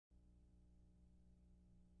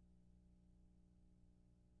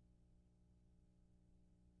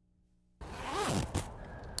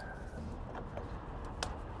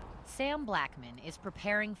Sam Blackman is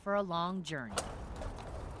preparing for a long journey.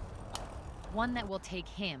 One that will take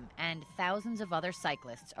him and thousands of other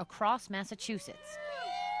cyclists across Massachusetts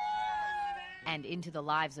and into the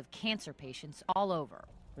lives of cancer patients all over.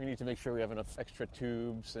 We need to make sure we have enough extra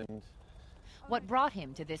tubes and... What brought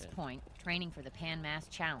him to this point, training for the Pan Mass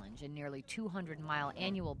Challenge, a nearly 200-mile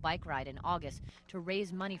annual bike ride in August to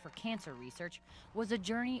raise money for cancer research, was a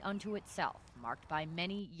journey unto itself, marked by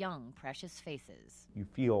many young, precious faces. You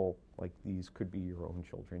feel like these could be your own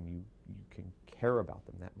children. You can care about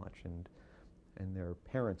them that much, and their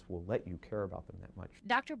parents will let you care about them that much.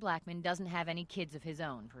 Dr. Blackman doesn't have any kids of his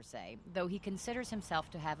own, per se, though he considers himself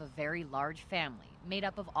to have a very large family, made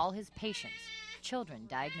up of all his patients, children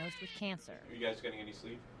diagnosed with cancer. Are you guys getting any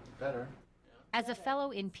sleep? Better. As a fellow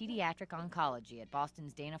in pediatric oncology at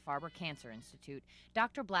Boston's Dana-Farber Cancer Institute,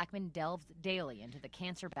 Dr. Blackman delves daily into the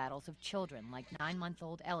cancer battles of children like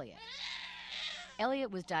 9-month-old Elliot. Elliot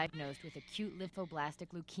was diagnosed with acute lymphoblastic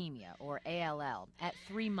leukemia, or ALL, at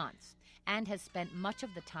 3 months, and has spent much of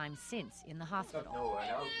the time since in the hospital. No,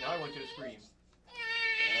 now I want you to scream.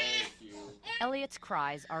 Thank you. Elliot's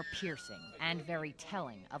cries are piercing and very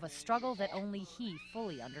telling of a struggle that only he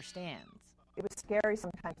fully understands. It was scary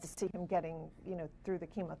sometimes to see him getting, through the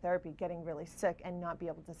chemotherapy, getting really sick and not be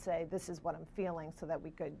able to say, this is what I'm feeling, so that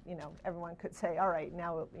we could, everyone could say, all right,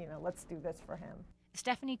 now, let's do this for him.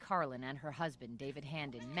 Stephanie Carlin and her husband, David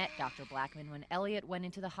Handon, met Dr. Blackman when Elliot went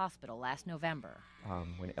into the hospital last November.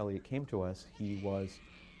 When Elliot came to us, he was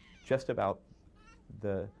just about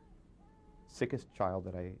the sickest child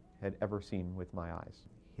that I had ever seen with my eyes.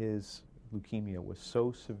 His leukemia was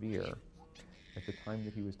so severe at the time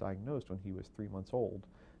that he was diagnosed, when he was 3 months old,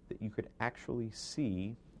 that you could actually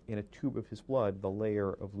see in a tube of his blood the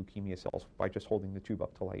layer of leukemia cells by just holding the tube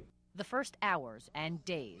up to light. The first hours and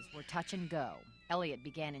days were touch and go. Elliot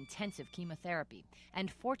began intensive chemotherapy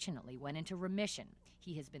and fortunately went into remission.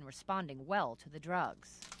 He has been responding well to the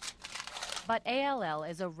drugs. But ALL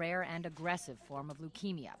is a rare and aggressive form of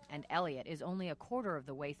leukemia, and Elliot is only a quarter of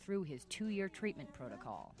the way through his 2-year treatment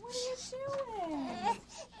protocol. What are you doing?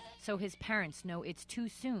 So his parents know it's too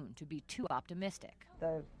soon to be too optimistic.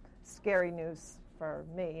 The scary news for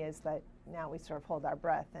me is that now we sort of hold our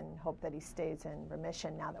breath and hope that he stays in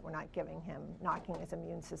remission now that we're not giving him, knocking his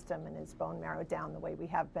immune system and his bone marrow down the way we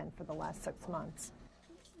have been for the last 6 months.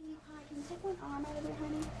 Can you take one arm out of there,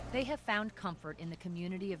 honey? They have found comfort in the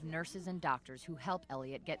community of nurses and doctors who help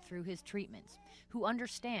Elliot get through his treatments, who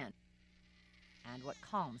understand and what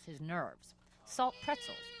calms his nerves. Salt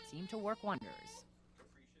pretzels seem to work wonders.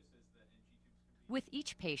 With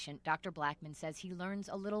each patient, Dr. Blackman says he learns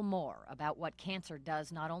a little more about what cancer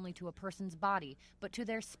does not only to a person's body, but to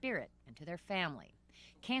their spirit and to their family.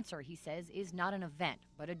 Cancer, he says, is not an event,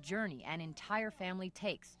 but a journey an entire family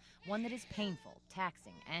takes, one that is painful,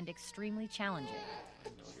 taxing, and extremely challenging.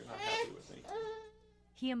 No, you're not happy with me.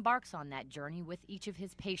 He embarks on that journey with each of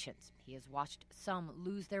his patients. He has watched some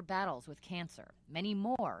lose their battles with cancer. Many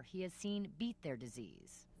more he has seen beat their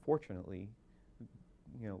disease. Fortunately,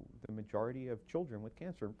 the majority of children with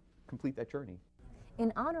cancer complete that journey.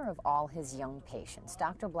 In honor of all his young patients,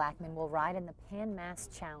 Dr. Blackman will ride in the Pan Mass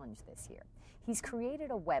Challenge this year. He's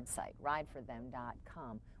created a website,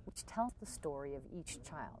 rideforthem.com, which tells the story of each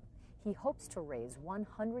child. He hopes to raise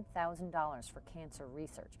 $100,000 for cancer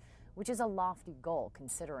research, which is a lofty goal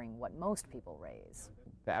considering what most people raise.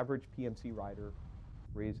 The average PMC rider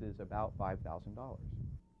raises about $5,000.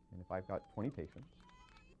 And if I've got 20 patients,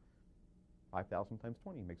 5,000 times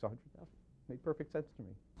 20 makes 100,000. Made perfect sense to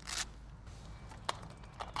me.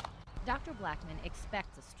 Dr. Blackman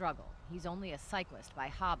expects a struggle. He's only a cyclist by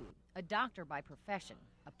hobby, a doctor by profession,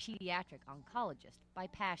 a pediatric oncologist by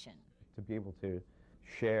passion. To be able to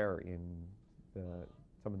share in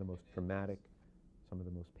some of the most dramatic, some of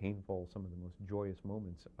the most painful, some of the most joyous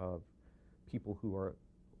moments of people who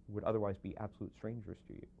would otherwise be absolute strangers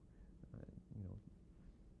to you.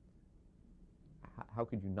 How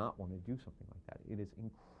could you not want to do something like that? It is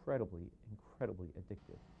incredibly, incredibly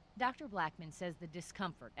addictive. Dr. Blackman says the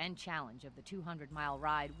discomfort and challenge of the 200-mile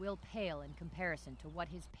ride will pale in comparison to what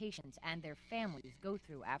his patients and their families go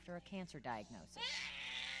through after a cancer diagnosis.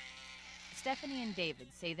 Stephanie and David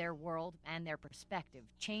say their world and their perspective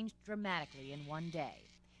changed dramatically in one day.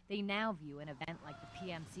 They now view an event like the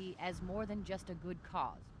PMC as more than just a good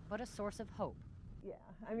cause, but a source of hope. Yeah,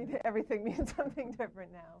 I mean, everything means something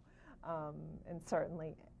different now. And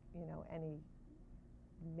certainly, any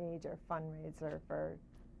major fundraiser for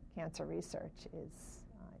cancer research is,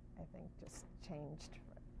 I think, just changed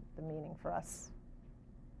the meaning for us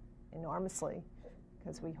enormously,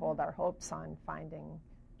 because we hold our hopes on finding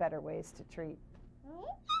better ways to treat.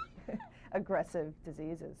 aggressive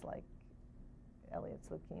diseases like Elliot's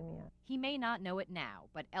leukemia. He may not know it now,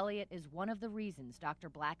 but Elliot is one of the reasons Dr.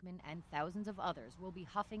 Blackman and thousands of others will be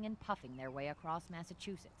huffing and puffing their way across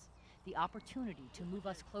Massachusetts. The opportunity to move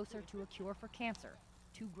us closer to a cure for cancer,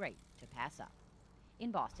 too great to pass up.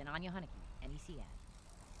 In Boston, Anya Hunnicky, NECN.